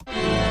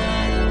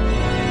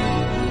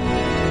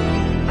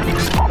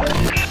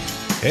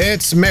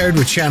It's Married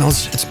with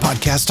Channels. It's a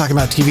podcast talking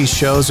about TV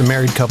shows, a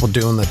married couple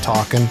doing the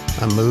talking.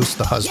 I'm Moose,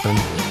 the husband.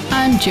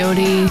 I'm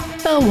Jody,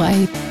 the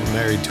wife. We're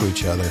married to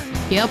each other.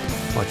 Yep.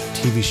 Watch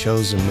TV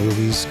shows and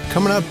movies.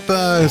 Coming up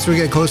as we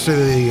get closer to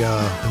the,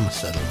 I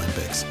almost said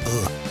Olympics.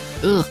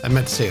 Ugh. I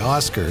meant to say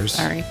Oscars.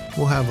 Sorry.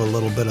 We'll have a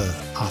little bit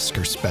of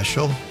Oscar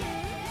special.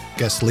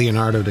 Guest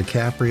Leonardo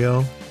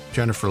DiCaprio,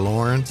 Jennifer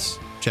Lawrence,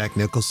 Jack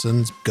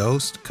Nicholson's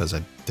ghost, because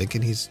I'm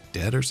thinking he's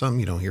dead or something.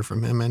 You don't hear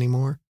from him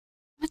anymore.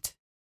 What?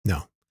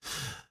 No.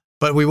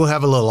 But we will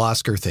have a little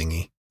Oscar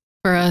thingy.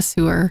 For us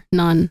who are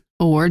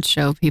non-award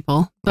show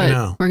people. I But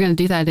know. we're going to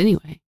do that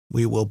anyway.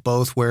 We will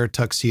both wear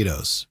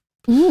tuxedos.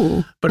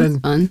 Ooh, But that's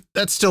fun.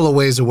 that's still a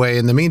ways away.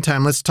 In the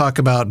meantime, let's talk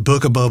about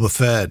Book of Boba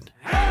Fett.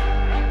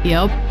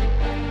 Yep.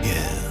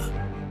 Yeah.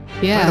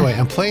 Yeah. By the way,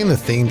 I'm playing the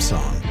theme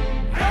song.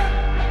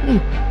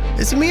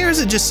 Is it me or does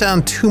it just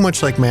sound too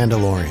much like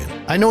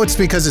Mandalorian? I know it's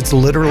because it's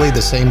literally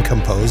the same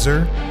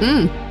composer,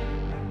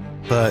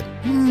 but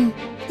I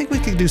think we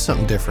could do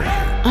something different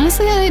here.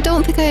 Honestly, I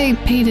don't think I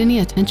paid any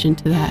attention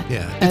to that.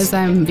 Yeah. As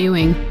I'm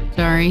viewing.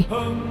 Sorry.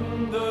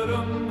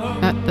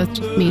 That's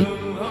just me.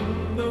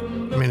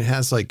 I mean, it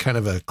has like kind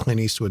of a Clint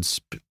Eastwood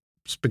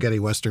spaghetti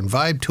Western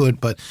vibe to it.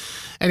 But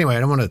anyway, I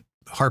don't want to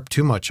harp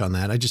too much on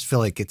that. I just feel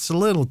like it's a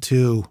little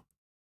too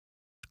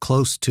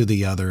close to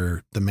the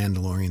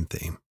Mandalorian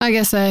theme. I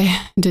guess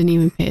I didn't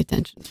even pay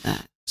attention to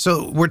that.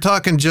 So we're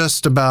talking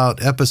just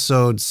about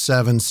episode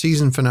 7,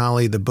 season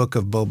finale, The Book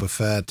of Boba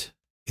Fett,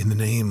 In the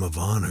Name of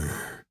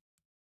Honor.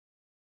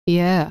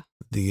 Yeah.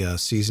 The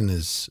season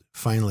is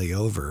finally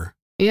over.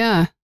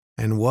 Yeah.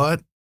 And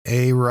what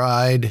a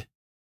ride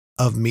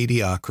of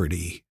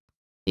mediocrity.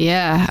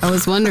 Yeah. I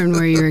was wondering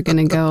where you were going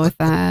to go with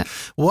that.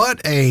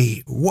 What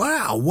a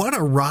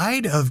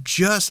ride of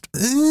just,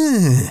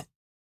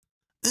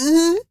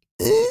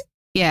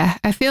 Yeah,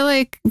 I feel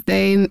like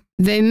they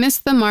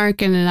missed the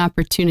mark and an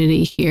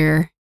opportunity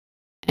here.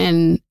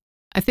 And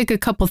I think a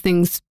couple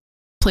things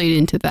played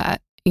into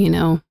that,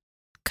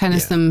 kind of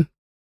Yeah. some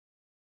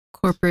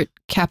corporate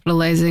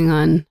capitalizing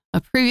on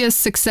a previous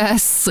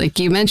success, like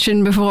you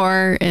mentioned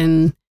before.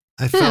 And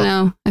I don't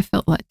know, I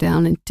felt let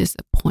down and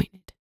disappointed.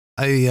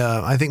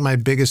 I think my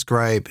biggest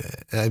gripe,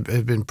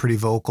 I've been pretty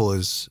vocal,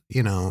 is,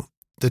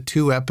 the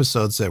 2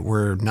 episodes that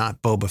were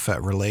not Boba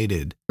Fett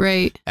related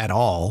Right. at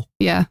all.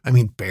 Yeah. I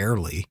mean,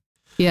 barely.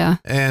 Yeah.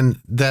 And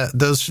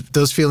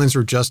those feelings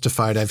were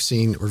justified. I've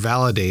seen, or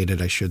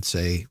validated, I should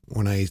say,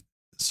 when I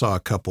saw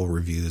a couple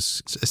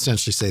reviews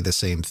essentially say the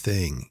same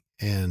thing.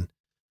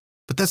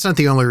 But that's not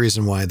the only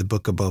reason why the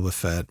Book of Boba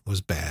Fett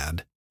was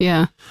bad.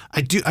 Yeah.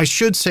 I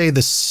should say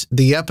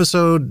the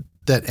episode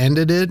that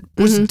ended it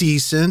was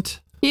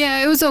decent.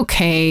 Yeah, it was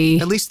okay.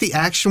 At least the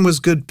action was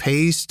good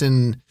paced,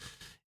 and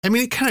I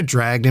mean, it kind of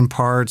dragged in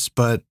parts,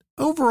 but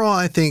overall,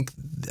 I think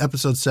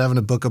episode 7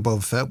 of Book of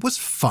Boba Fett was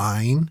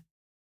fine.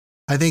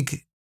 I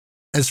think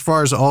as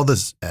far as all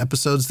the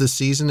episodes this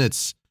season,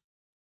 it's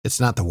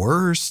not the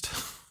worst.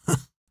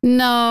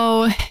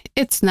 No,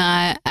 it's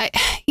not. I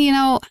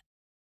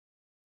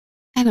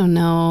don't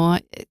know.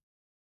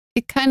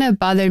 It kind of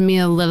bothered me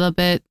a little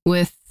bit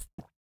with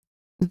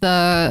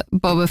the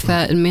Boba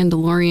Fett and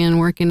Mandalorian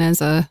working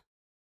as a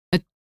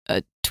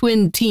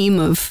twin team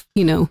of,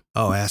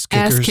 Ass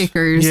kickers. ass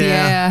kickers.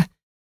 Yeah.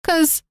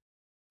 Because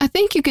I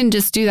think you can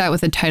just do that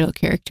with a title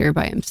character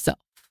by himself.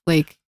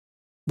 Like,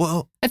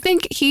 Well, I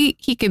think he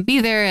could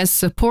be there as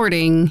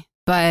supporting,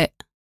 but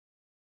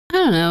I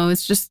don't know.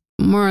 It's just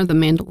more of the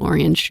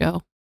Mandalorian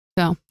show.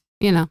 So,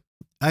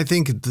 I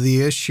think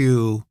the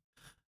issue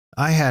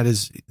I had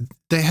is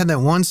they had that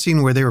one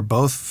scene where they were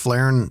both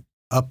flaring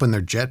up in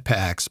their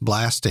jetpacks,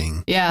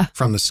 blasting yeah.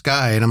 from the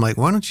sky. And I'm like,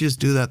 why don't you just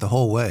do that the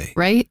whole way?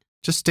 Right?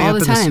 Just stay All up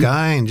the in the time.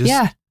 sky and just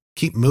Yeah.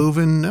 keep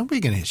moving.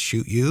 Nobody's going to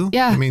shoot you.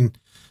 Yeah. I mean,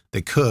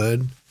 they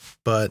could,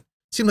 but it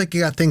seemed like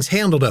you got things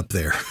handled up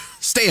there.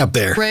 Stay up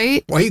there.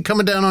 Right? Why are you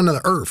coming down onto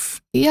the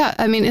earth? Yeah.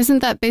 I mean, isn't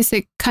that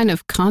basic kind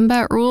of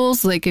combat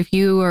rules? Like if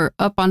you are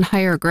up on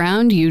higher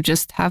ground, you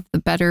just have the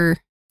better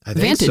I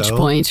think vantage so.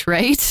 point,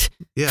 right?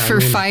 Yeah,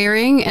 For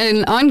firing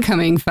and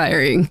oncoming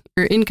firing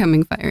or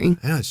incoming firing.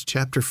 Yeah, it's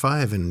chapter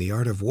 5 in The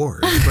Art of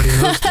War. Everybody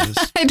knows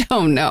this. I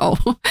don't know.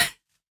 I'm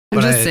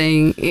But just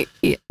saying.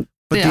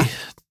 But Yeah.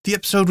 the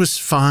episode was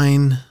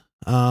fine.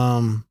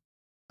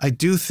 I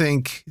do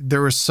think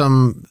there was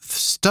some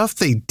stuff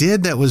they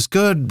did that was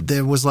good.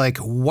 That was like,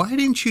 why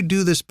didn't you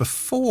do this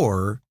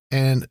before?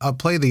 And I'll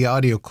play the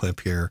audio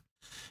clip here.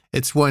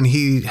 It's when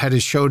he had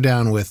his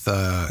showdown with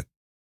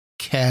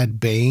Cad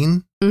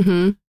Bane,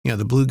 Mm-hmm.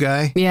 the blue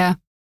guy. Yeah.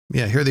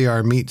 Yeah, here they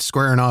are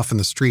squaring off in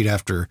the street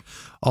after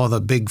all the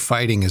big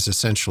fighting has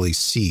essentially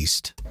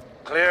ceased.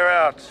 Clear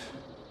out.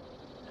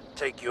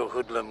 Take your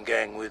hoodlum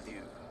gang with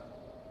you.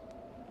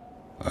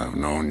 I've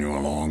known you a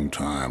long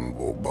time,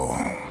 Bobo.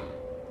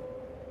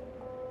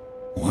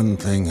 One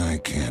thing I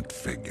can't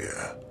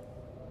figure.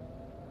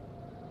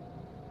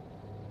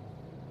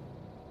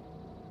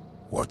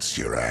 What's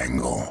your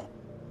angle?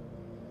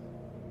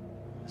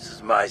 This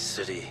is my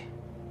city.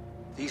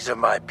 These are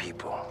my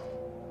people.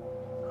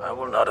 I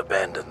will not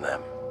abandon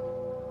them.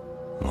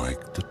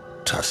 like the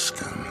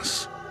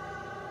Tuscans.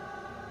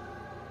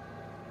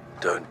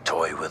 Don't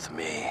toy with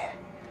me.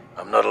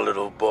 I'm not a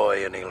little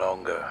boy any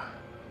longer.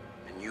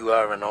 And you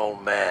are an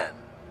old man.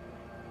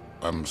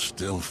 I'm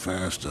still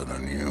faster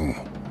than you.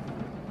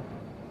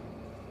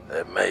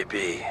 That may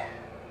be.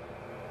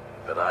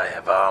 But I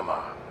have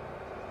armor.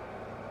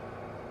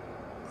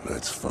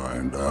 Let's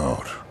find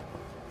out.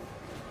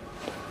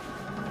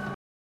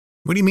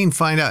 What do you mean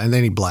find out? And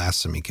then he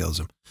blasts him. He kills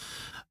him.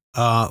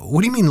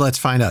 What do you mean let's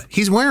find out?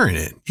 He's wearing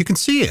it. You can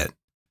see it.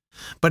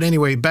 But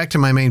anyway, back to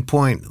my main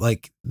point.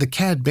 Like the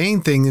Cad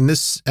Bane thing in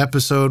this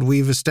episode,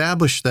 we've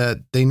established that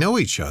they know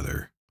each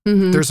other.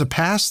 Mm-hmm. There's a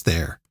past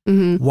there.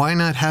 Mm-hmm. Why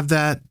not have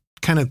that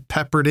kind of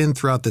peppered in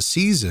throughout the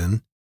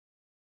season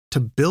to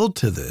build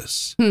to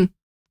this?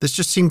 This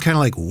just seemed kind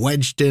of like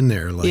wedged in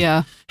there. Like,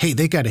 Yeah. hey,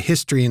 they got a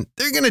history and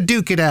they're going to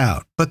duke it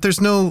out. But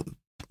there's no,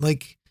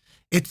 like,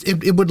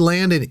 it would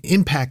land and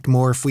impact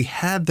more if we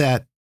had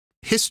that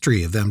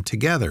history of them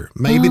together.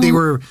 Maybe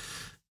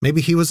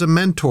maybe he was a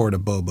mentor to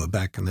Boba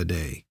back in the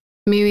day.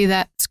 Maybe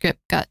that script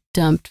got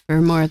dumped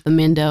for more of the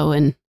Mando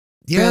and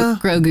Yeah.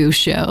 Grogu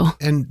show.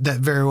 And that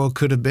very well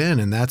could have been.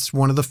 And that's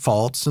one of the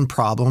faults and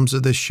problems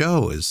of this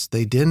show is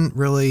they didn't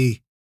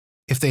really,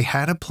 if they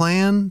had a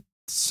plan,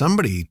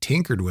 somebody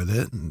tinkered with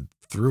it and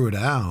threw it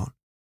out.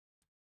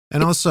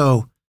 And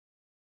also,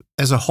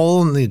 as a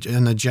whole, in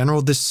the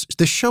general, this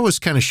show is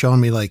kind of showing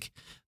me like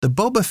the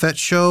Boba Fett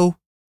show,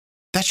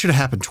 that should have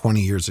happened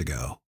 20 years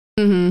ago.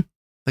 Mm-hmm.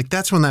 Like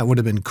that's when that would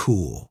have been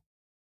cool.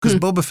 Because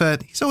Boba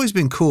Fett, he's always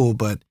been cool,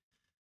 but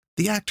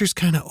the actor's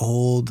kind of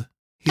old.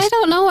 I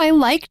don't know. I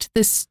liked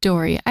this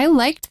story. I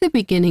liked the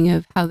beginning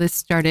of how this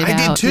started I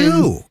out.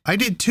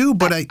 did too,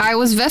 but I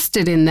was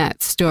vested in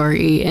that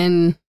story,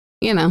 and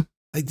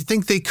I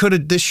think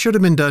this should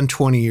have been done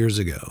 20 years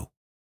ago.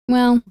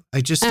 well,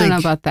 I just I think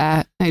don't know about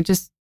that.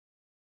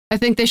 I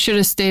think they should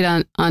have stayed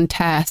on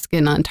task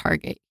and on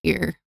target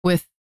here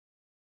with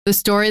the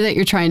story that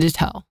you're trying to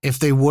tell. if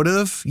they would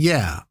have,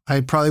 yeah,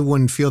 I probably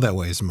wouldn't feel that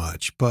way as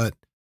much, but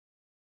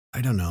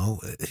I don't know.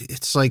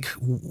 It's like,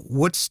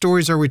 what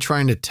stories are we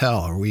trying to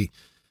tell?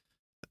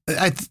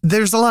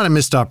 There's a lot of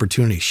missed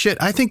opportunity. Shit,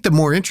 I think the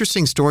more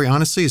interesting story,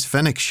 honestly, is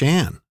Fennec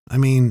Shan. I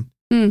mean,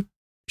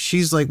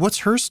 she's like, what's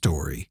her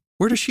story?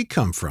 Where does she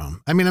come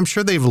from? I mean, I'm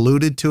sure they've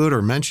alluded to it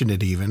or mentioned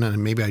it even,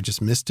 and maybe I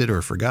just missed it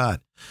or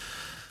forgot.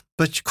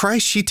 But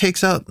Christ, she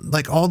takes out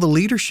like all the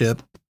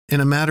leadership in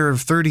a matter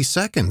of 30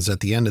 seconds at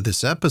the end of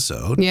this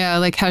episode. Yeah,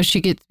 like how she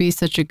gets to be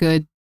such a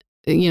good,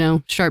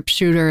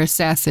 sharpshooter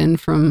assassin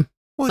from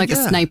Well, a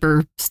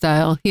sniper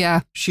style.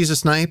 Yeah, She's a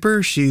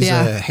sniper. She's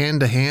a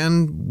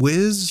hand-to-hand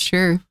whiz.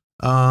 sure.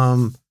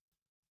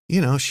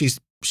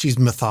 She's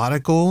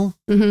methodical,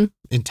 Mm-hmm.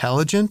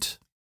 intelligent,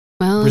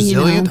 Well,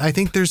 resilient. I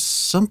think there's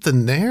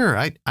something there.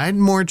 I'm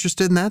more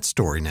interested in that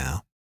story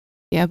now.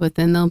 yeah, but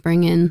then they'll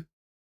bring in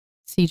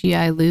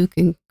CGI Luke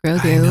and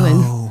Grogu, I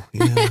know.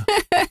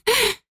 Yeah.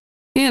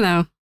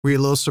 and Were you a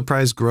little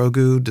surprised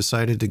Grogu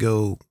decided to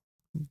go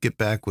get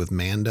back with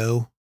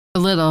Mando? a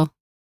little.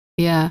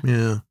 Yeah.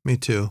 Yeah, me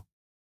too.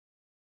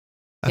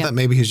 I Yep. thought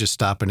maybe he was just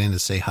stopping in to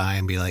say hi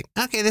and be like,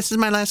 okay, this is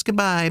my last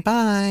goodbye.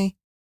 Bye.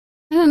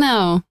 I don't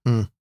know.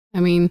 I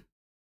mean,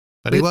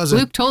 But he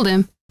wasn't. Luke told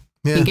him.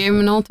 Yeah. He gave him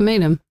an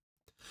ultimatum,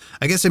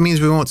 I guess it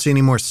means we won't see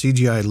any more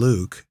CGI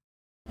Luke,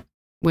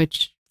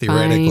 which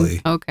theoretically,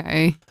 fine.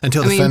 Okay.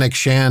 until I the mean- Fennec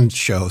Shan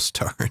show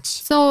starts.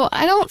 So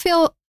I don't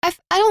feel I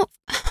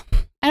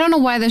don't know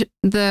why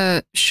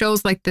the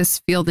shows like this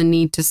feel the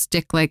need to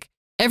stick like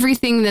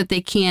everything that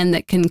they can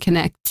that can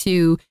connect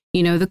to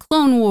the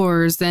Clone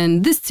Wars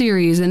and this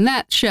series and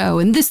that show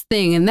and this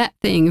thing and that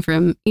thing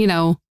from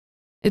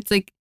it's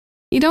like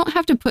you don't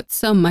have to put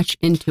so much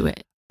into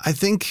it. I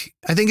think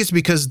it's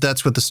because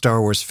that's what the Star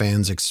Wars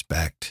fans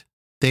expect.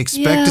 They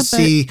expect Yeah, to but-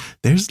 see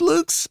there's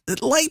Luke's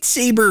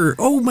lightsaber.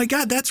 Oh my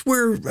God, that's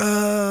where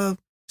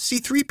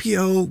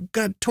C-3PO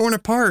got torn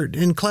apart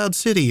in Cloud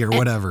City or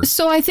whatever.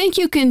 So I think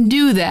you can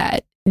do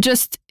that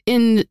just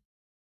in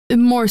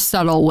more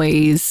subtle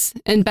ways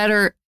and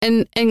better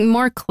and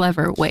more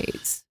clever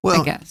ways,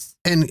 Well, I guess.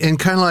 And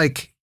kind of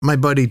like my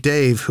buddy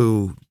Dave,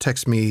 who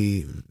texted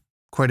me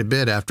quite a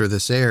bit after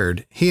this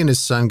aired. He and his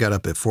son got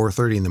up at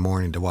 4:30 in the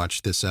morning to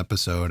watch this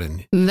episode,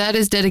 and That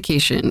is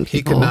dedication. he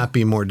people. could not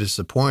be more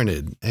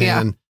disappointed.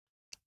 Yeah.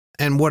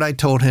 And what I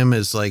told him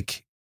is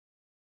like,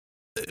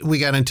 we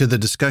got into the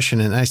discussion,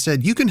 and I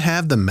said, you can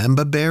have the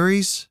Memba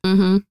berries,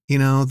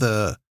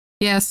 Mm-hmm.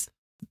 Yes.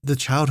 the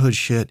childhood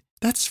shit.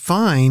 That's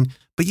fine,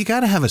 but you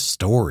got to have a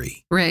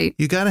story. Right.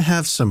 You got to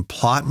have some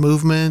plot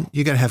movement.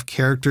 You got to have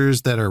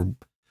characters that are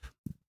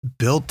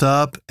built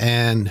up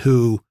and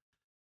who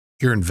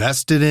you're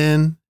invested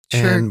in,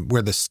 Sure. and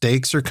where the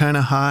stakes are kind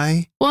of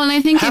high. Well, and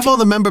I think Have all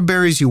the Memba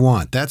berries you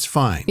want. That's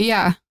fine.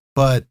 yeah.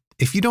 But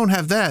if you don't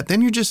have that,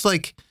 then you're just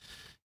like,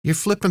 you're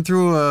flipping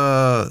through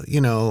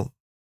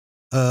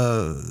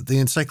the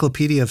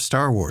encyclopedia of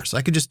Star Wars.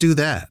 I could just do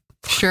that.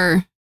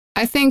 Sure.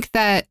 I think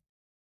that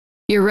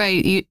you're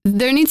right.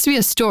 There needs to be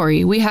a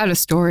story. We had a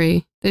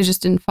story. They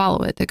just didn't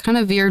follow it. They kind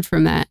of veered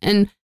from that.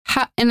 And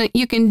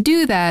you can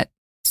do that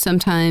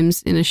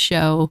sometimes in a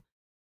show,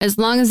 as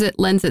long as it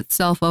lends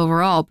itself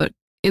overall. But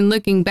in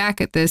looking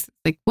back at this,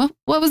 like, what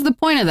was the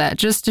point of that?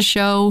 Just to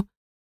show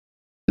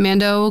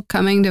Mando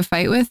coming to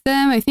fight with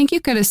them? I think you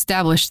could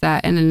establish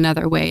that in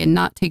another way and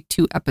not take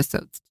 2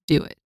 episodes to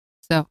do it.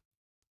 So,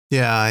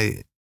 yeah,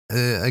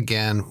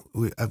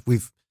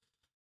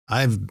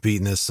 I've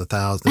beaten this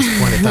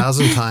point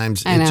 1,000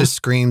 times. I It know. just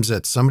screams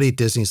at somebody at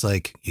Disney's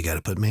like, you got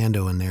to put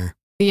Mando in there.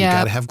 You yeah,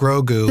 got to have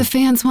Grogu. the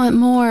fans want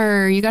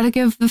more. You got to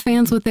give the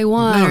fans what they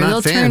want, No, or not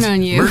they'll fans. turn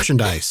on you.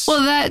 Merchandise.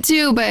 Well, that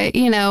too, but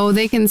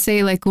they can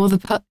say like, well,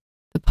 the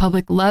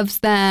public loves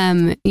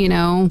them.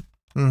 Mhm.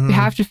 We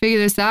have to figure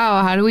this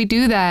out. How do we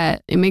do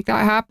that and make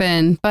that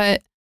happen?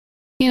 But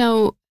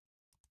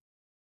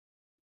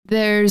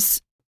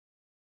there's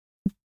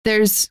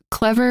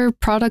clever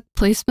product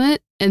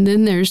placement, and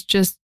then there's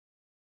just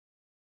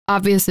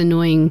obvious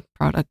annoying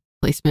product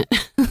placement.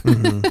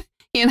 Mhm.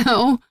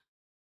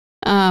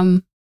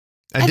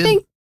 I did-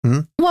 think. Hmm?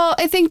 Well,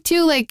 I think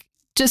too, like,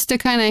 just to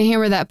kind of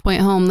hammer that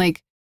point home,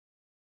 like,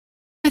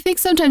 I think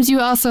sometimes you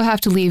also have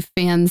to leave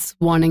fans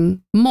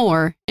wanting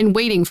more and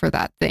waiting for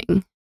that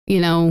thing.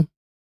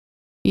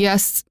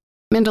 Yes,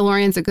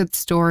 Mandalorian's a good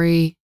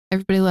story.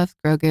 Everybody loves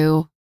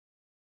Grogu,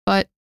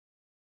 but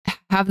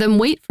have them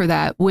wait for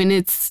that when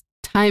it's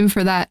time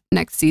for that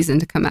next season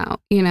to come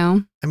out.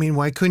 I mean,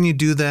 why couldn't you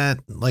do that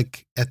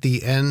like at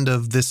the end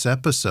of this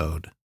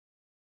episode?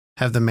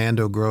 Have the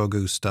Mando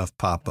Grogu stuff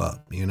pop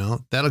up,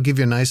 That'll give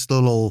you a nice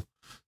little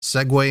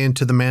segue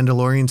into the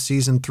Mandalorian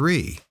season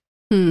 3.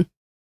 Hmm.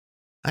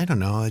 I don't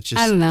know. It's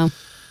just I don't know.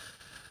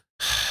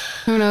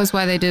 Who knows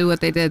why they did what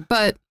they did,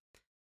 but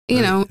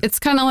Right. it's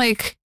kind of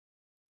like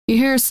you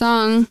hear a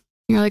song,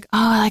 you're like, oh,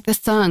 I like this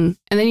song,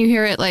 and then you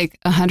hear it like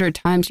 100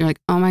 times, you're like,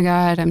 oh my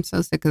god, I'm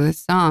so sick of this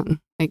song.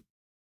 Like,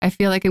 I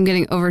feel like I'm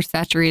getting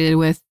oversaturated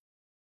with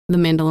the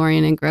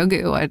Mandalorian and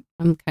Grogu.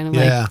 I'm kind of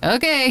Yeah. like,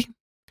 okay,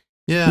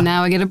 yeah.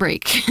 now I get a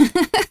break.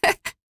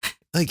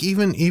 Like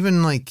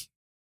even like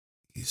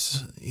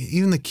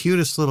even the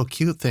cutest little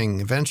cute thing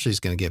eventually is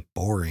going to get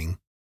boring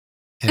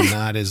and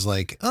not as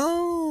like,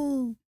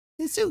 oh,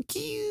 it's so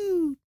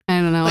cute. I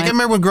don't know. Like I I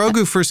remember when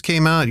Grogu first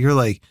came out, you're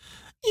like,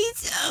 he's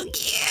so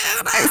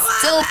cute.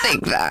 still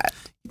think that.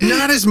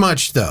 Not as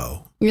much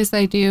though. Yes,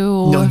 I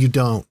do. No, you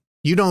don't.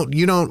 You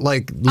don't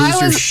like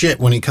lose your shit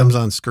when he comes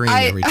on screen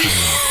every time.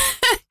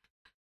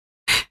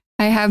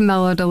 I have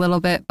mellowed a little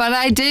bit, but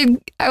I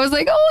was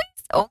like, oh,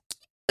 he's so cute.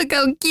 Look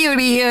how cute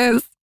he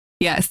is.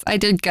 Yes, I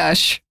did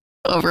gush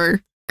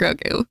over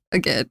Grogu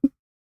again.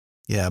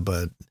 Yeah,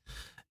 but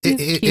He's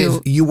if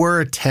cute. you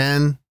were a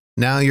 10,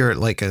 now you're at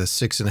like a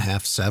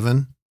 6.5,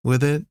 7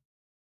 with it.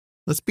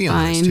 Let's be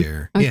honest Fine.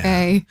 here. Yeah.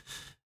 Okay.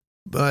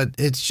 But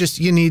it's just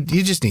you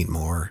just need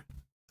more.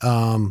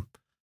 More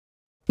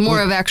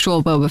Well, of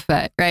actual Boba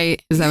Fett,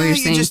 right? Is that what you're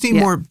saying? You just need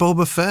Yeah. more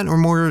Boba Fett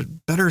or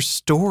better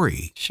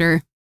story.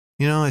 Sure.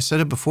 I said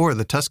it before.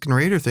 The Tusken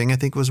Raider thing I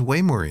think was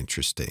way more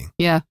interesting.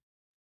 Yeah.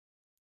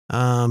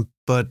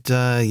 But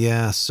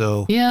yeah.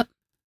 So Yep.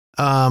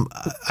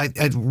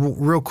 I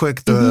real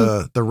quick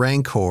the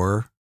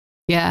Rancor,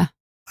 Yeah.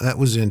 that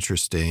was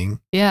interesting.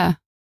 Yeah.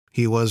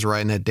 He was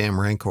riding that damn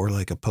Rancor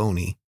like a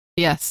pony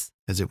Yes.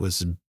 as it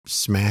was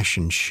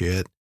smashing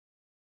shit.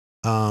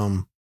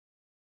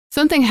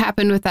 Something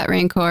happened with that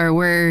Rancor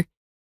where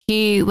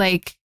he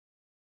like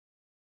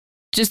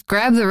just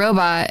grabbed the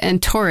robot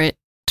and tore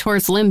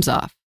its limbs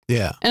off.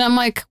 Yeah. And I'm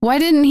like, why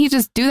didn't he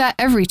just do that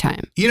every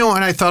time?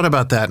 And I thought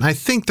about that, and I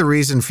think the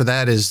reason for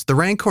that is the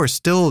Rancor is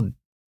still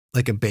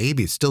like a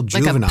baby. It's still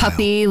Like juvenile. a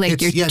puppy, like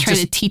It's- you're trying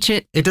to teach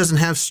it. It doesn't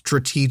have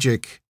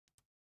strategic,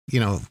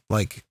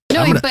 like. No,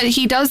 I'm gonna- but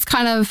he does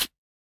kind of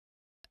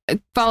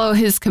follow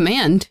his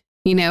command.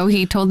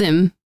 He told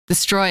him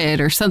destroy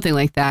it or something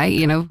like that.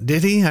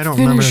 Did he? I don't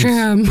remember. Finish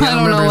him. Yeah, I don't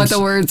know remember what him-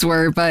 the words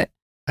were, but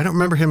I don't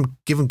remember him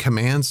giving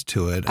commands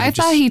to it. I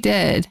thought he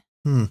did.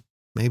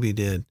 Maybe he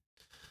did.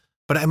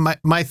 But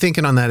my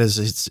thinking on that is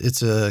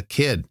it's a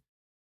kid,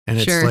 and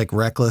it's Sure. like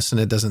reckless,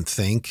 and it doesn't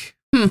think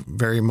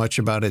very much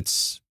about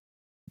its.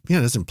 It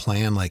doesn't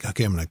plan like,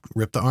 okay, I'm gonna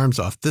rip the arms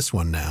off this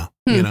one now.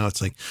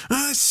 It's like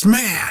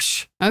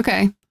smash,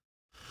 Okay.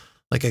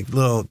 like a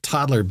little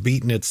toddler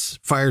beating its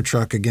fire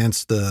truck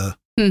against the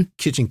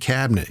kitchen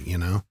cabinet.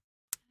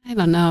 I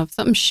don't know. If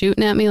something's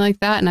shooting at me like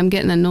that and I'm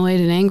getting annoyed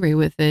and angry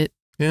with it,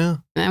 Yeah.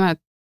 I'm going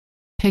to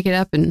pick it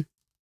up and,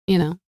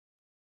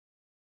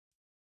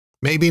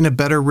 Maybe in a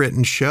better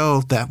written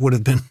show, that would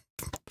have been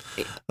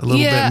a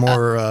little Yeah. bit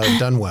more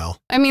done well.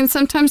 I mean,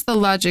 sometimes the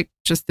logic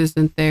just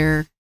isn't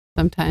there.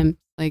 Sometimes,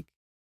 like,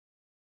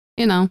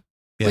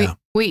 Yeah.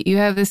 wait, you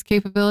have this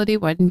capability.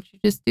 Why didn't you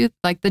just do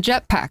like the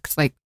jetpacks?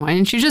 Like, why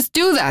didn't you just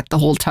do that the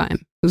whole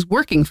time? It was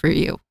working for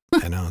you.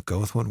 I know. Go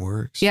with what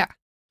works. Yeah.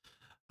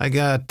 I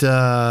got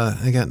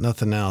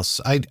nothing else.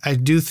 I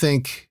do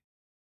think,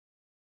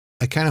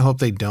 I kind of hope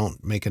they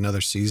don't make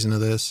another season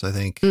of this. I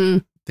think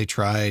Mm. they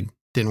tried,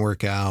 didn't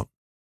work out.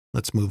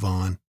 Let's move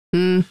on.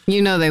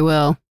 They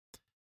will.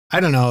 I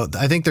don't know.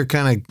 I think they're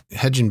kind of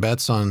hedging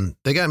bets on.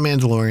 They got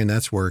Mandalorian,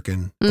 that's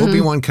working. Mhm.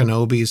 Obi-Wan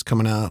Kenobi's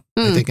coming out,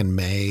 I Mm. think in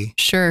May.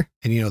 Sure.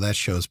 And you know that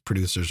show's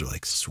producers are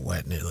like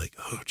sweating it, like,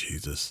 oh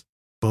Jesus,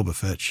 Boba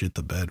Fett shit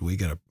the bed. We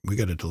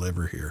gotta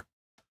deliver here.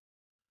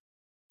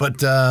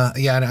 But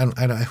yeah,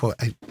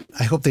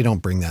 I hope they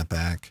don't bring that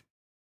back.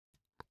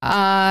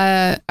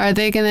 Are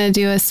they gonna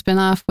do a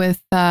spinoff with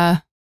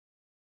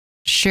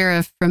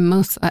Sheriff from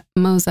Mos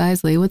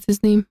Eisley? What's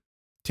his name?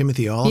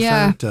 Timothy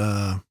Oliphant.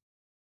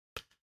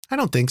 I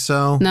don't think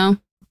so. No.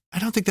 I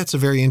don't think that's a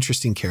very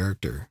interesting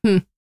character. Hmm.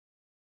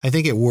 I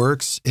think it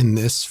works in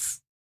this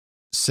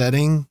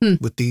setting Hmm.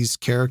 with these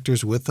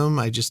characters with them.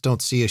 I just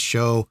don't see a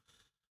show.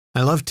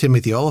 I love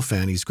Timothy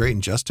Oliphant. He's great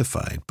and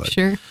Justified, but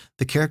Sure.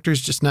 the character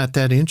is just not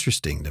that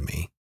interesting to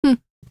me. Hmm.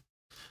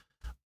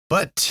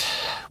 But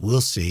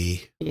we'll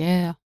see.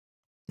 Yeah.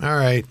 All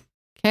right.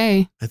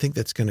 Okay. I think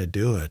that's going to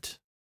do it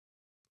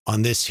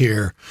on this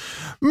here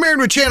Married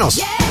with Channels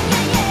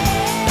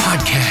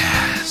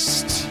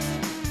podcast.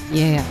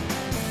 Yeah.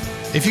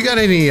 If you got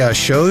any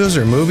shows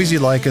or movies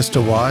you'd like us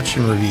to watch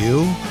and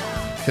review,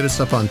 hit us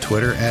up on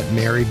Twitter at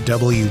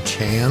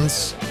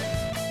MaryWChans,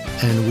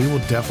 and we will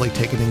definitely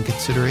take it in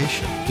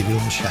consideration. Give you a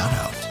little shout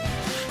out.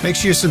 Make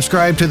sure you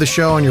subscribe to the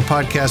show on your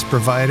podcast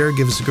provider.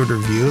 Give us a good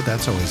review.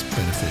 That's always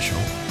beneficial.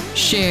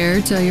 Share,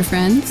 tell your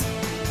friends.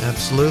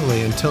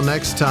 Absolutely. Until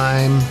next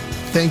time,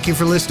 thank you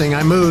for listening.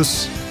 I'm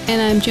Moose.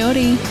 And I'm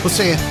Jody. We'll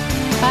see you.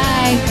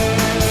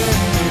 Bye.